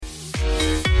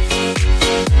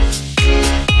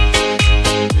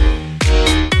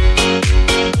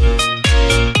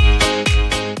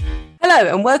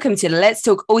Hello and welcome to the Let's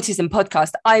Talk Autism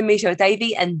podcast. I'm Michelle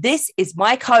Davey and this is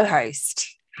my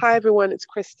co-host. Hi everyone, it's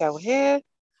Christelle here.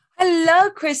 Hello,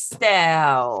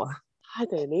 Christelle. Hi,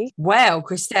 Danny. Well,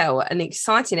 Christelle, an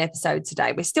exciting episode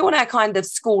today. We're still on our kind of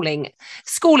schooling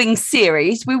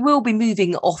series. We will be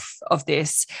moving off of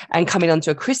this and coming on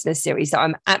to a Christmas series that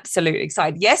I'm absolutely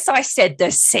excited. Yes, I said the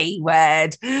C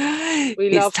word.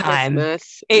 We love time.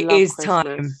 Christmas. It is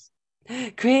time.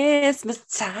 Christmas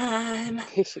time.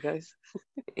 Here she goes.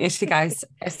 Here she goes.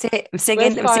 That's it. I'm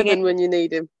singing. Where's Simon when you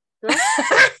need him?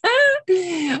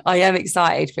 I am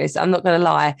excited for this. I'm not going to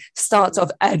lie. Starts off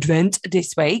Advent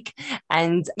this week.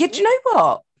 And yeah, do you know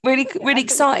what? Really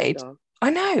excited. I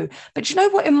know. But do you know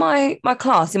what? In my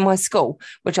class, in my school,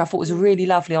 which I thought was a really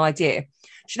lovely idea. Do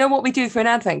you know what we do for an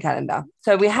Advent calendar?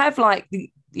 So we have like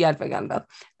the Advent calendar.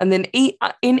 And then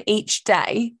in each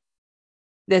day,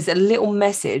 there's a little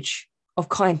message of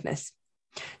kindness.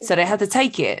 So they have to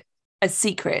take it as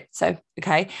secret. So,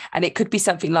 okay. And it could be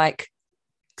something like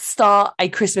start a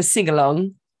Christmas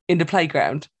sing-along in the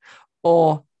playground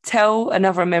or tell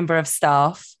another member of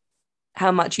staff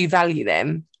how much you value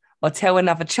them or tell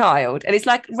another child. And it's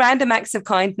like random acts of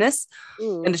kindness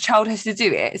and the child has to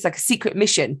do it. It's like a secret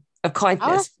mission of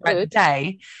kindness for the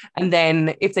day. And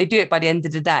then if they do it by the end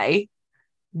of the day,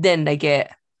 then they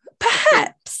get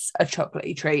perhaps a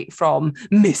chocolatey treat from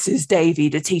Mrs. Davey,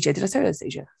 the teacher. Did I say that,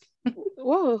 teacher?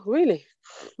 Whoa, really?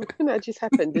 That just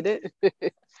happened, did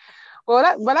it? Well,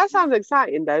 that sounds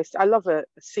exciting, though. I love a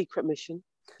secret mission.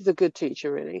 He's a good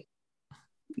teacher, really.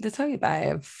 I'll tell you about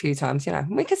it a few times, you know.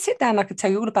 We could sit down, I could tell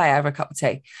you all about it over a cup of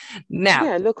tea. Now,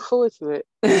 yeah, look forward to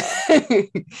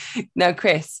it. Now,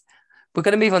 Chris, we're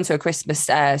going to move on to a Christmas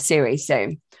series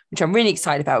soon, which I'm really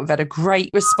excited about. We've had a great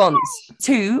response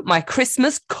to my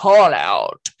Christmas call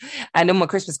out. And on my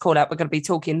Christmas call out, we're going to be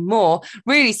talking more.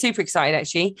 Really super excited,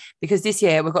 actually, because this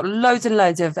year we've got loads and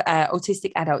loads of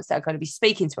autistic adults that are going to be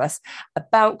speaking to us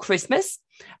about Christmas,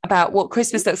 about what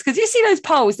Christmas looks. Because you see those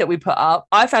polls that we put up,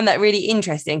 I found that really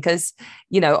interesting because,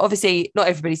 you know, obviously not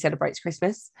everybody celebrates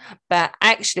Christmas, but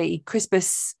actually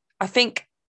Christmas, I think,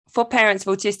 for parents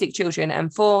of autistic children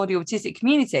and for the autistic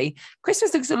community,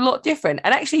 Christmas looks a lot different.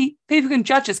 And actually, people can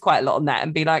judge us quite a lot on that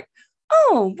and be like,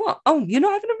 oh, what? Oh, you're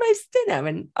not having a roast dinner.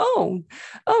 And oh,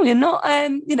 you're not,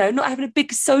 not having a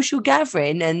big social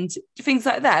gathering and things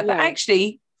like that. Yeah. But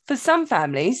actually, for some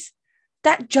families,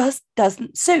 that just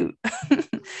doesn't suit.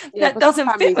 That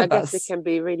doesn't fit with us. I guess it can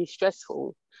be really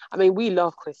stressful. I mean, we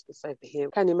love Christmas over here.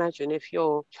 Can you imagine if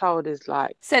your child is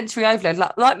like sensory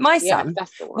overload, like my son?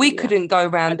 That's the one, we couldn't go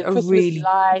around the Christmas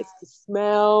lights, the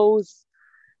smells,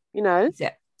 you know.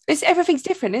 Yeah, everything's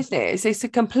different, isn't it? It's a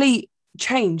complete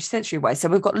change sensory wise. So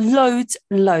we've got loads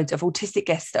and loads of autistic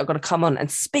guests that are going to come on and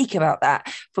speak about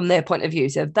that from their point of view.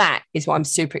 So that is what I'm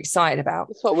super excited about.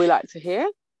 That's what we like to hear.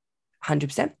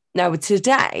 100%. Now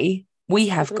today, we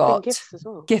have got gifts as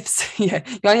well. Gifts. Yeah.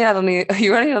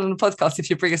 You're only on the podcast if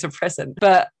you bring us a present.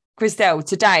 But Christelle,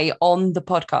 today on the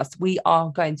podcast, we are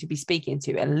going to be speaking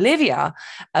to Olivia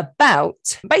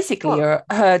about basically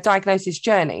her diagnosis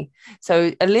journey.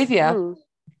 So Olivia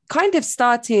kind of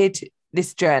started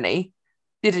this journey,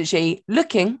 didn't she?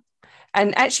 Looking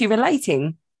and actually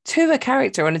relating to a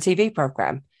character on a TV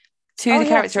program, to the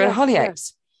character in Hollyoaks.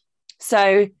 Yes.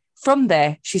 So from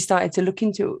there, she started to look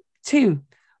into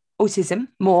autism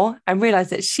more and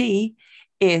realized that she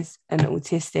is an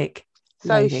autistic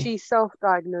lady. She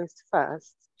self-diagnosed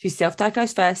first. She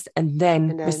self-diagnosed first and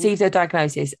then received her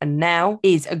diagnosis and now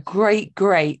is a great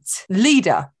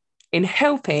leader in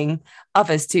helping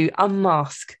others to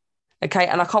unmask. Okay,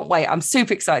 and I can't wait. I'm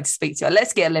super excited to speak to her.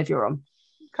 Let's get Olivia on.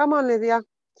 Come on, Olivia.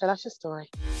 Tell us your story.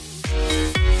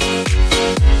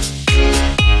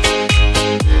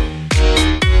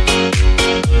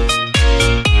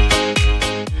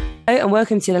 Hello and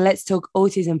welcome to the Let's Talk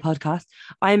Autism podcast.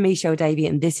 I'm Michelle Davey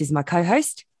and this is my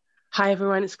co-host. Hi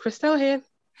everyone, it's Christelle here.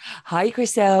 Hi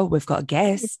Christelle, we've got a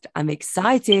guest. I'm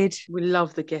excited. We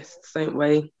love the guests, don't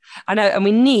we? I know, and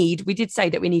we did say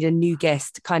that we need a new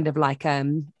guest, kind of like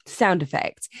sound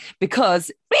effect, because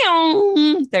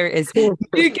there it is.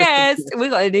 New guest. We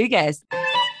got a new guest.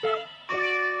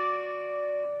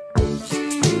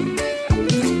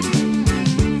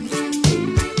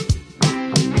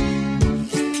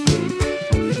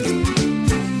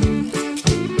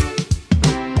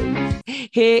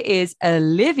 Here is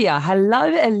Olivia. Hello,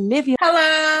 Olivia.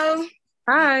 Hello.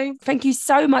 Hi. Thank you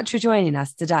so much for joining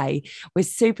us today. We're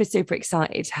super, super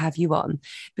excited to have you on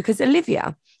because,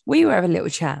 Olivia, we were having a little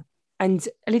chat. And,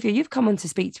 Olivia, you've come on to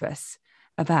speak to us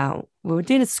about, we're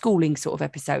doing a schooling sort of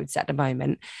episodes at the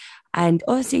moment. And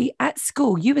obviously at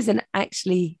school, you wasn't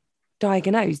actually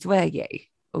diagnosed, were you?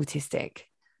 autistic?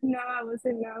 No, I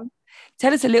wasn't, no.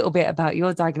 Tell us a little bit about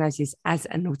your diagnosis as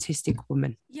an autistic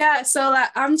woman. Yeah, so like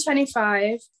I'm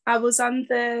 25. I was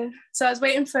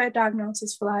waiting for a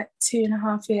diagnosis for like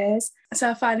 2.5 years. So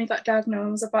I finally got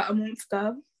diagnosed about a month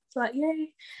ago. So like,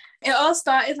 yay. It all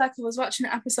started like I was watching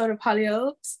an episode of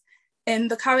Hollyoaks,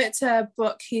 and the character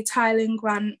Brooke, who Tylen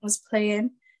Grant was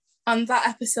playing, on that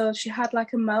episode, she had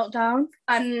like a meltdown.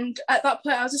 And at that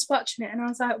point, I was just watching it and I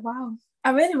was like, wow, I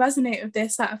really resonate with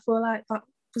this. Like, I feel like that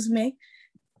was me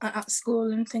at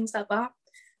school and things like that.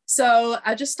 So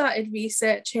I just started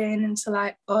researching into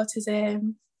like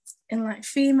autism in like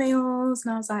females.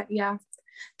 And I was like, yeah,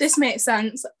 this makes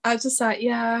sense. I was just like,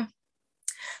 yeah,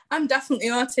 I'm definitely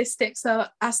autistic. So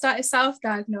I started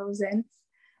self-diagnosing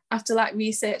after like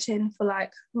researching for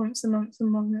like months and months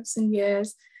and months and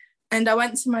years. And I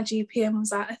went to my GP and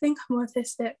was like, I think I'm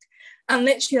autistic. And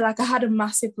literally, like, I had a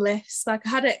massive list. Like, I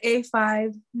had an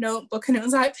A5 notebook and it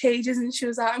was like pages. And she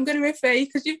was like, I'm going to refer you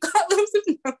because you've got loads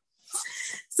of notes.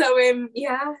 So,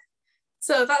 yeah.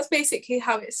 So that's basically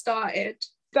how it started. Is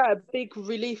that a big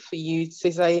relief for you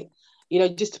to say, you know,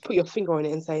 just to put your finger on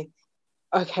it and say,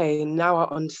 okay, now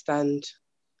I understand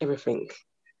everything?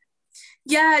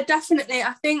 Yeah, definitely.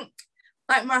 I think,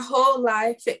 like, my whole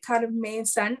life, it kind of made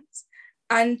sense.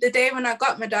 And the day when I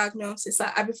got my diagnosis,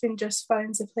 like everything just fell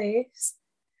into place.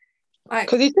 Like,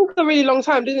 because it took a really long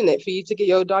time, didn't it, for you to get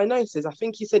your diagnosis? I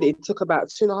think you said it took about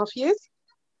 2.5 years.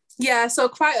 Yeah, so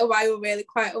quite a while, really,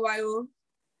 quite a while.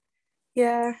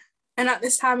 Yeah. And at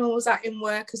this time, I was like in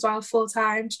work as well, full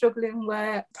time, struggling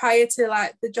work. Prior to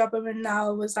like the job I'm in now,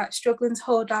 I was like struggling to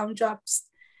hold down jobs,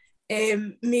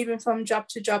 moving from job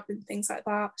to job and things like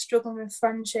that, struggling with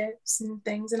friendships and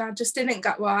things. And I just didn't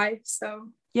get why.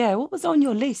 So yeah, what was on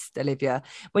your list, Olivia,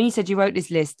 when you said you wrote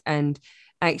this list and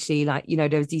actually, like, you know,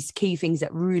 there was these key things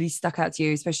that really stuck out to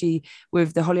you, especially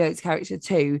with the Hollyoaks character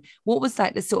too? What was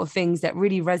like the sort of things that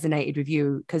really resonated with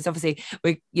you? Because obviously,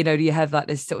 you know, you have like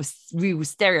this sort of real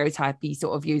stereotypy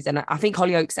sort of views, and I think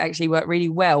Hollyoaks actually work really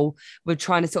well with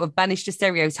trying to sort of banish the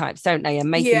stereotypes, don't they,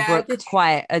 and making Brooke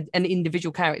quite an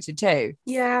individual character too.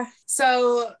 Yeah.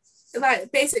 So like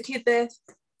basically the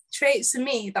traits for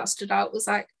me that stood out was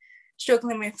like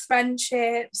struggling with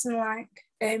friendships and like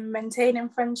maintaining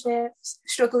friendships,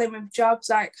 struggling with jobs,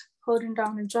 like holding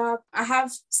down a job. I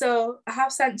have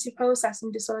sensory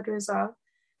processing disorder as well.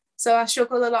 So I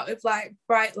struggle a lot with like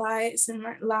bright lights and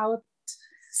like loud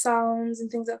sounds and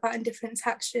things like that, and different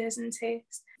textures and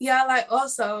tastes. Yeah, like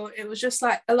also it was just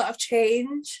like a lot of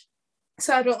change.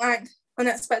 So I don't like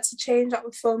unexpected change that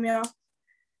would throw me off.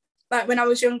 Like when I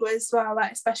was younger as well,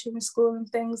 like especially in school and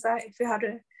things, like if you had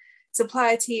a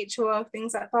supply teacher or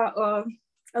things like that, or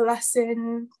a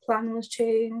lesson plan was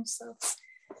changed. So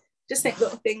just think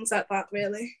little things like that,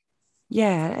 really.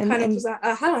 Yeah. And kind of was like,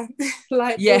 aha,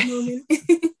 like, yeah.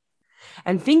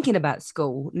 And thinking about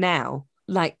school now,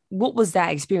 like, what was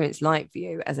that experience like for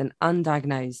you as an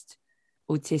undiagnosed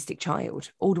autistic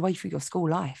child all the way through your school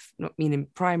life, not meaning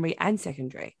primary and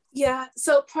secondary? Yeah,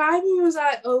 so primary was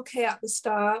like okay at the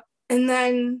start, and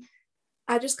then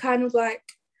I just kind of like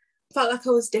felt like I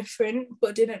was different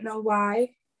but didn't know why.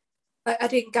 Like I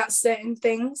didn't get certain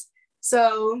things.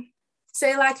 So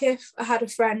say like if I had a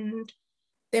friend,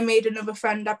 they made another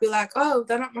friend, I'd be like, oh,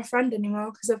 they're not my friend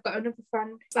anymore because I've got another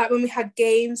friend. Like when we had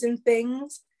games and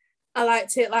things, I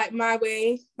liked it like my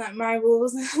way, like my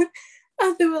rules.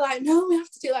 And they were like, no, we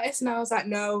have to do it like this. And I was like,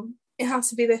 no, it has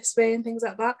to be this way and things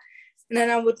like that. And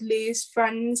then I would lose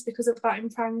friends because of that in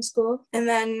primary school. And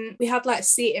then we had like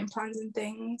seating plans and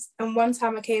things. And one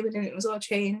time I came in and it was all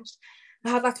changed. I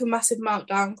had like a massive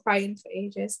meltdown, crying for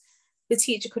ages. The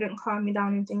teacher couldn't calm me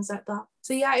down and things like that.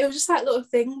 So yeah, it was just like little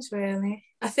things really.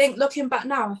 I think looking back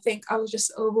now, I think I was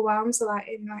just overwhelmed. So like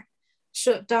in like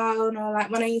shut down, or like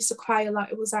when I used to cry a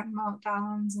lot, it was like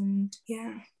meltdowns and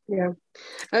yeah.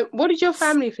 Yeah. What did your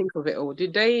family think of it all?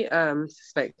 Did they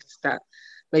suspect that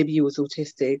maybe you was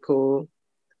autistic, or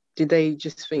did they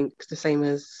just think the same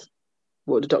as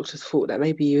what the doctors thought, that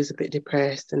maybe you was a bit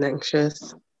depressed and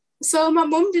anxious? So my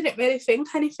mum didn't really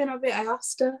think anything of it. I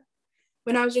asked her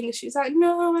when I was younger, she was like,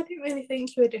 no, I didn't really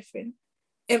think you were different.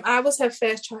 I was her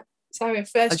first child. I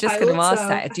was just going to ask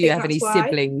that. Do you have any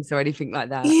siblings or anything like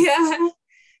that? Yeah.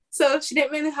 So she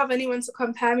didn't really have anyone to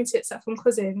compare me to except from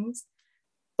cousins.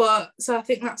 But so I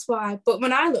think that's why. But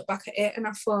when I look back at it and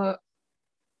I thought,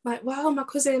 like, wow, my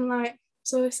cousin, like,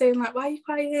 so saying, like, why are you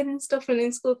crying and stuff? And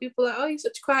in school, people are like, oh, you're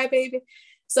such a crybaby.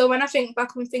 So when I think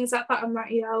back on things like that, I'm like,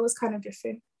 yeah, I was kind of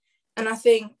different. And I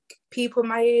think people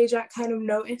my age, I kind of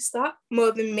noticed that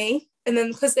more than me. And then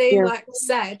because they like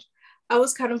said, I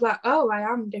was kind of like, oh, I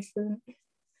am different.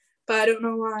 But I don't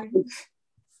know why.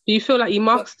 Do you feel like you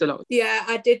masked a lot? Yeah,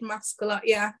 I did mask a lot.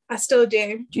 Yeah, I still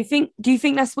do. Do you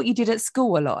think that's what you did at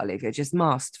school a lot, Olivia? Just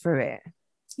masked through it?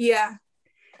 Yeah.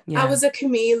 Yeah. I was a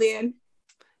chameleon.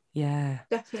 Yeah.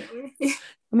 Definitely.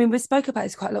 I mean, we spoke about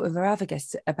this quite a lot with our other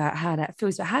guests about how that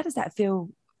feels, but how does that feel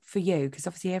for you? Because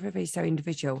obviously everybody's so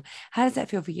individual. How does that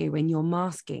feel for you when you're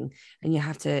masking and you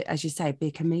have to, as you say, be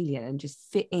a chameleon and just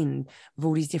fit in with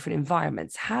all these different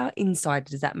environments? How inside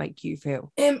does that make you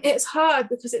feel? It's hard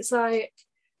because it's like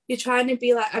you're trying to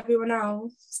be like everyone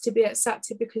else to be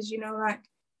accepted, because, you know, like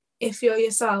if you're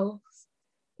yourself,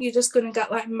 you're just going to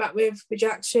get like met with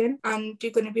rejection and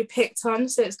you're going to be picked on.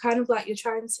 So it's kind of like you're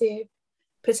trying to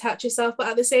protect yourself, but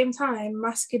at the same time,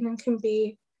 masculine can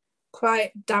be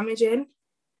quite damaging.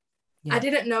 Yeah. I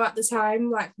didn't know at the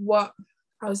time like what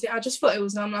I just thought it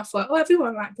was normal. I thought, oh,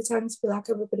 everyone like pretends to be like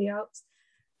everybody else,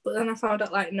 but then I found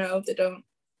out like no, they don't.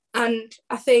 And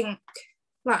I think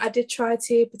like I did try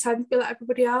to pretend to be like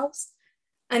everybody else,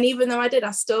 and even though I did,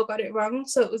 I still got it wrong.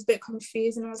 So it was a bit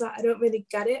confusing. I was like, I don't really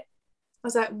get it. I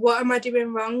was like, what am I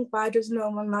doing wrong? Why does no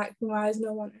one like me? Why is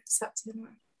no one accepting me?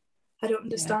 I don't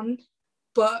understand. Yeah.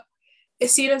 But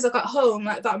as soon as I got home,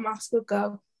 like that mask would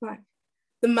go. Like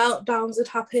the meltdowns would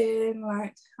happen.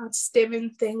 Like I'd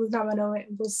stimming things. Now I know it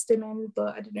was stimming,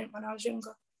 but I didn't when I was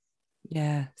younger.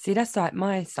 Yeah. See, that's like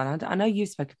my son. I know you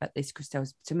spoke about this,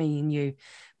 Christelle, to me and you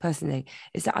personally.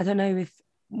 Is that I don't know if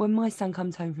when my son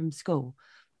comes home from school,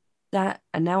 that,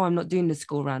 and now I'm not doing the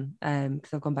school run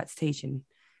because I've gone back to teaching.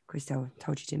 Christelle,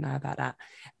 told you didn't know about that.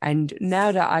 And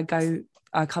now that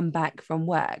I come back from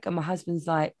work and my husband's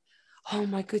like, oh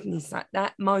my goodness, like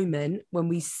that moment when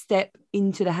we step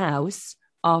into the house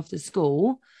after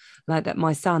school, like that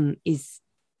my son is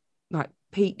like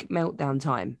peak meltdown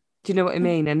time. Do you know what I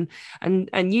mean?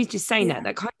 And you just saying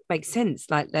that kind of makes sense,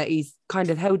 like that he's kind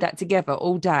of held that together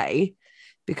all day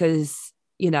because,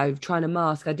 you know, trying to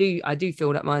mask. I do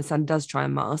feel that my son does try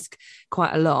and mask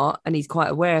quite a lot, and he's quite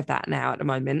aware of that now at the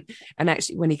moment. And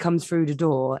actually when he comes through the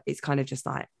door, it's kind of just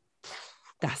like,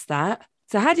 that's that.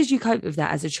 So how did you cope with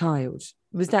that as a child?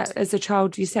 Was that as a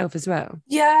child yourself as well?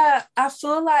 Yeah, I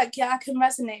feel like, I can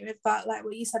resonate with that, like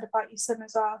what you said about your son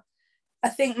as well. I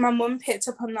think my mum picked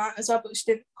up on that as well, but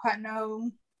she didn't quite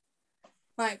know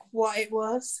like what it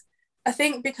was. I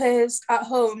think because at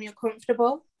home you're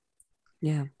comfortable.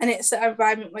 Yeah. And it's an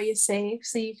environment where you're safe,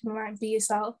 so you can like be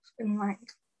yourself and like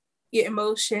your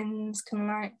emotions can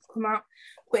like come out.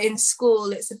 But in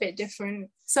school it's a bit different.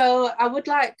 So I would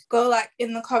like go like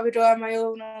in the corridor on my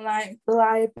own, or like the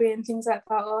library and things like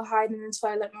that, or hide in the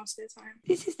toilet most of the time.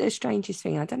 This is the strangest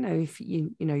thing. I don't know if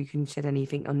you can shed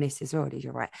anything on this as well,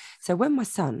 you're right. So when my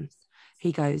son,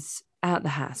 he goes out the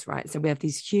house, right? So we have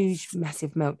these huge,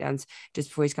 massive meltdowns just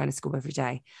before he's going to school every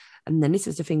day. And then this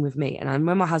was the thing with me. And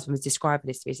when my husband was describing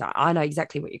this to me, he's like, I know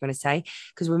exactly what you're going to say.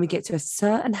 Because when we get to a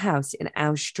certain house in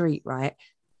our street, right,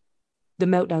 the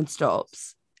meltdown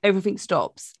stops. Everything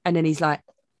stops. And then he's like,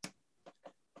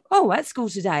 oh, at school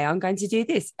today, I'm going to do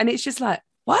this. And it's just like,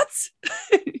 what?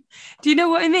 Do you know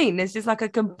what I mean? There's just like a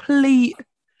complete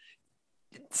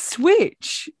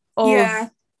switch of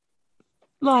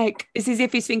like, it's as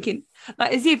if he's thinking,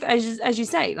 like as if, as you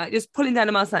say, like just pulling down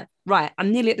the mask, like, right,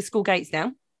 I'm nearly at the school gates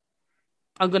now.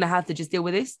 I'm going to have to just deal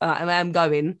with this. I'm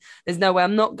going. There's no way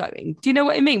I'm not going. Do you know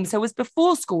what I mean? So was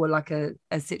before school like a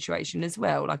situation as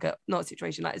well? Like not a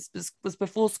situation, like was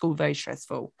before school very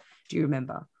stressful? Do you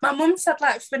remember? My mum said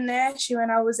like for nursery, when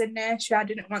I was in nursery, I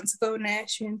didn't want to go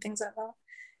nursery and things like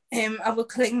that. I would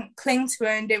cling to her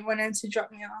and didn't want her to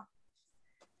drop me off.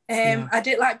 I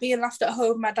didn't like being left at home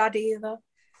with my dad either.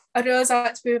 I'd always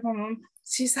like to be with my mum,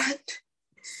 she said.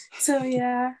 So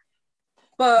yeah.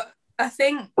 But I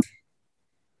think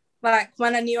like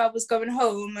when I knew I was going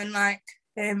home and like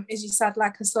as you said,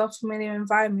 like a sort of familiar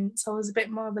environment, so I was a bit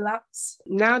more relaxed.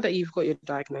 Now that you've got your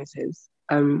diagnosis,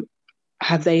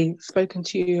 have they spoken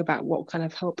to you about what kind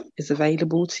of help is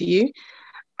available to you?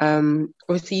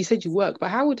 Obviously you said you work, but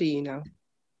how old are you now?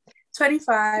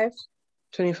 25.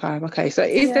 25. Okay, so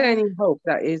is there any help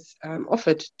that is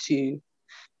offered to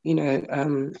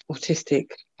autistic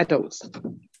adults?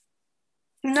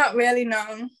 Not really,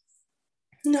 no.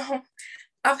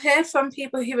 I've heard from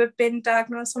people who have been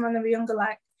diagnosed when they were younger,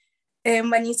 like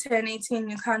when you turn 18,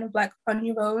 you're kind of like on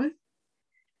your own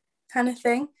kind of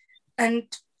thing. And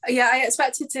I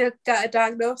expected to get a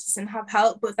diagnosis and have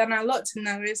help, but then I looked and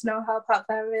there is no help out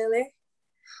there really.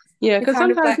 Yeah, because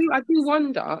sometimes I do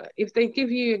wonder if they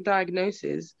give you a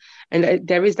diagnosis and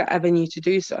there is that avenue to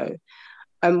do so.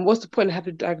 What's the point of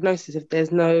having a diagnosis if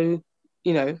there's no,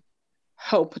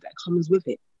 help that comes with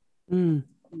it? Mm.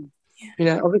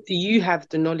 Obviously you have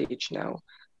the knowledge now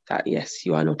that, yes,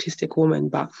 you are an autistic woman,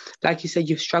 but like you said,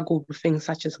 you've struggled with things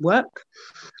such as work.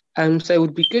 So it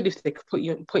would be good if they could put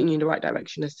you in the right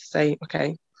direction, as to say,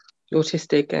 okay, you're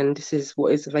autistic and this is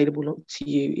what is available to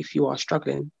you if you are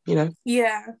struggling, you know?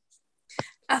 Yeah.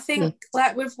 I think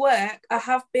like with work, I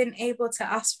have been able to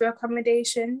ask for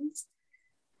accommodations.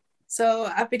 So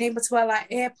I've been able to wear like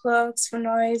earplugs for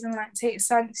noise and like take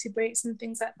sanctuary breaks and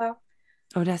things like that.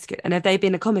 Oh, that's good. And have they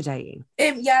been accommodating?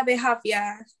 Yeah, they have,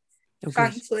 yeah. Oh,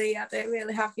 thankfully, yeah, they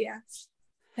really have, yeah.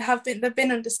 They've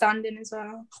bbeen understanding as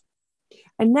well.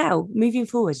 And now, moving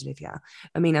forward, Olivia,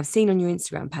 I mean, I've seen on your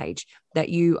Instagram page that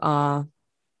you're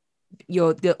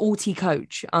the Alti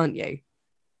coach, aren't you?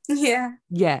 Yeah.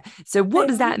 Yeah. So what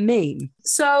does that mean?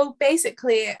 So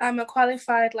basically, I'm a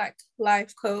qualified like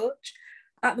life coach.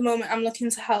 At the moment, I'm looking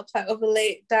to help like other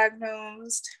late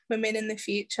diagnosed women in the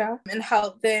future and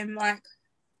help them like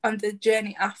on the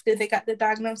journey after they get the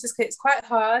diagnosis, because it's quite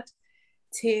hard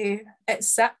to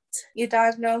accept your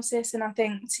diagnosis, and I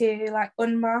think to like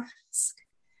unmask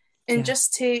and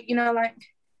just to, you know, like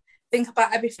think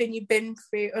about everything you've been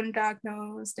through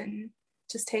undiagnosed and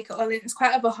just take it all in. It's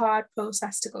quite of a hard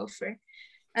process to go through,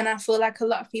 and I feel like a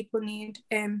lot of people need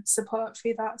support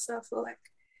through that. So I feel like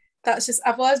that's just,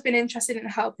 I've always been interested in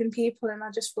helping people, and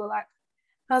I just feel like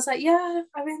I was like, yeah,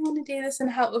 I really want to do this and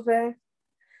help other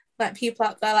like people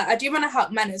out there. Like I do want to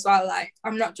help men as well. Like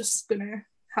I'm not just gonna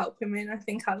help women. I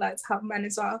think I'd like to help men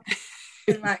as well.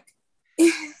 And like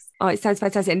oh, it sounds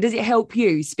fantastic. And does it help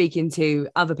you speaking to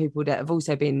other people that have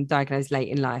also been diagnosed late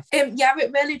in life? Yeah,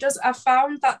 it really does. I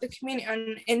found that the community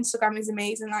on Instagram is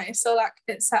amazing. Like it's so like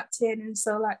accepting, and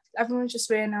so like everyone's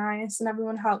just really nice and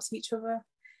everyone helps each other.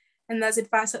 And there's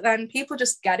advice that then people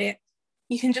just get it.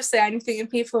 You can just say anything and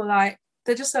people like,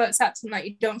 they're just so accepting, like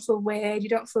you don't feel weird, you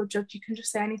don't feel judged, you can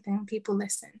just say anything and people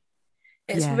listen.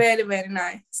 It's really, really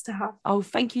nice to have. Oh,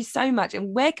 thank you so much.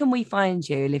 And where can we find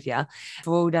you, Olivia,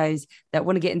 for all those that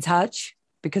want to get in touch?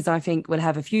 Because I think we'll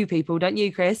have a few people, don't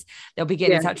you, Chris? They'll be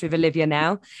getting in touch with Olivia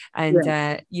now.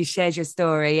 And you shared your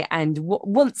story and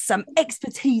want some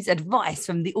expertise advice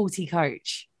from the Alti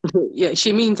coach. Yeah,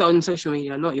 she means on social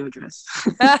media, not your address.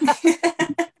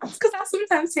 Because I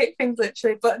sometimes take things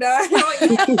literally, but no, I know what you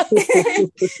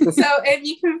mean. So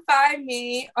you can find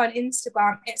me on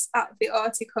Instagram, it's at the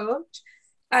Alti coach.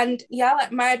 And yeah,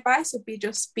 like my advice would be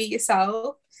just be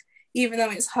yourself, even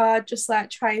though it's hard, just like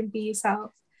try and be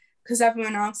yourself, because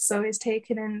everyone else is always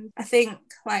taken. And I think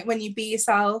like when you be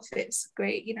yourself, it's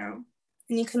great, you know,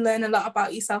 and you can learn a lot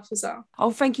about yourself as well.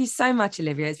 Oh, thank you so much,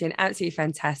 Olivia. It's been absolutely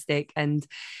fantastic. And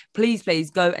please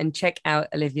go and check out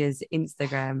Olivia's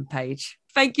Instagram page.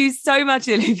 Thank you so much,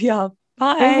 Olivia.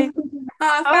 Bye.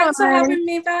 Thanks for having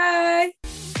me. Bye.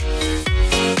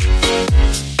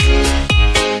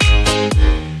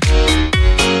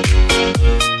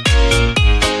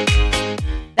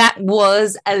 That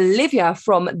was Olivia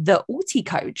from the Alti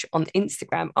Coach on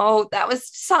Instagram. Oh, that was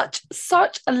such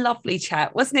a lovely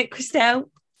chat, wasn't it, Christelle?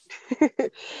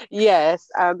 Yes,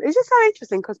 it's just so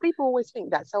interesting because people always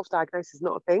think that self-diagnosis is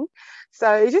not a thing.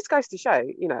 So it just goes to show,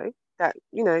 you know, that,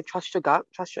 you know, trust your gut,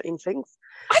 trust your instincts.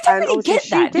 I don't really get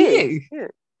that, do you? Yeah.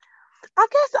 I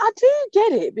guess I do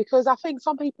get it, because I think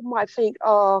some people might think,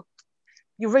 oh,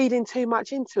 you're reading too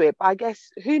much into it. But I guess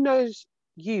who knows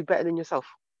you better than yourself?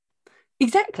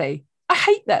 Exactly. I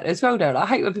hate that as well, though. I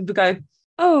hate when people go,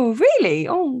 oh, really?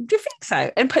 Oh, do you think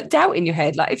so? And put doubt in your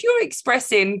head. Like, if you're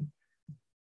expressing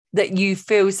that you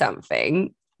feel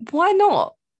something, why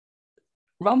not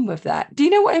run with that? Do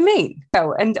you know what I mean?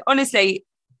 Oh, and honestly,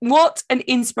 what an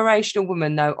inspirational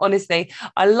woman, though. Honestly,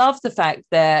 I love the fact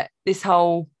that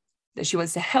that she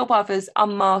wants to help others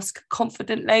unmask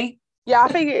confidently. Yeah, I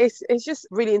think it's just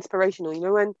really inspirational, you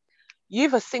know, when you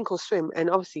either sink or swim, and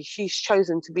obviously she's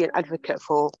chosen to be an advocate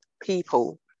for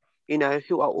people, you know,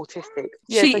 who are autistic.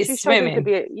 Yeah, she is swimming.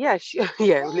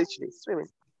 Literally swimming.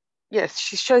 Yes,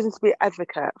 she's chosen to be an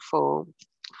advocate for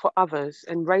others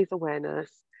and raise awareness,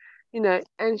 you know,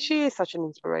 and she is such an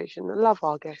inspiration. I love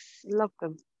our guests, love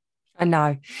them. I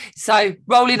know. So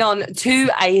rolling on to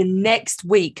a next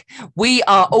week, we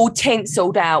are all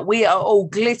tinselled out. We are all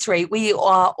glittery. We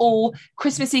are all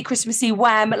Christmassy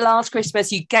wham. Last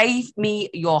Christmas, you gave me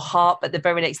your heart, but the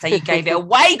very next day you gave it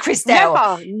away,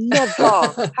 Christelle.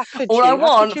 Never. All I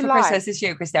want for Christmas this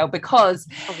year, Christelle, because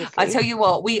obviously, I tell you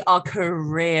what, we are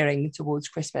careering towards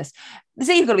Christmas. There's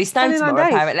even going to be snow tomorrow,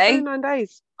 apparently. 29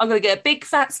 days. I'm going to get a big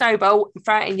fat snowball and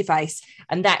throw it in your face.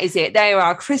 And that is it. There are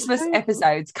our Christmas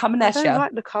episodes coming at you. I don't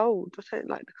like the cold.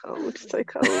 It's so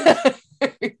cold.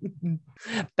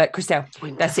 But Christelle,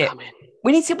 that's it.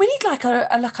 We need like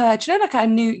a do you know, like a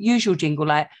new usual jingle,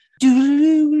 like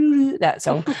that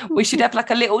song. We should have like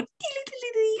a little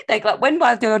like when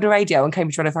I do on the radio on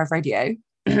Cambridge 105 Radio,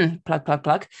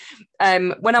 plug.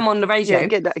 When I'm on the radio, Yeah,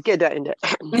 get that in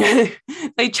there.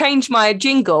 they change my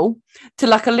jingle to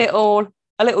like a little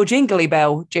jingly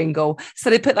bell jingle. So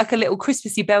they put like a little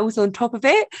Christmassy bells on top of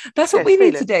it. That's what we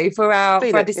need to do for our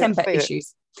December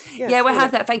issues. Yeah, we'll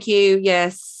have that. Thank you.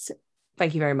 Yes.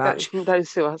 Thank you very much. Don't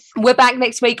sue us. We're back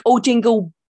next week, all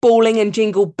jingle balling and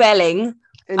jingle belling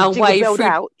And our way jingle belled through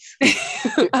out.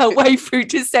 our way through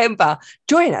December.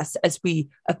 Join us as we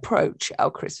approach our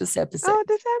Christmas episode. Oh,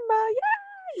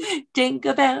 December, yay!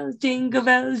 Jingle bells, jingle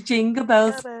bells, jingle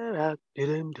bells.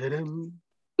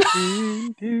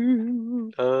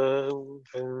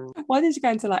 Why did you go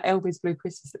into like Elvis Blue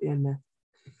Christmas at the end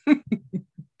there?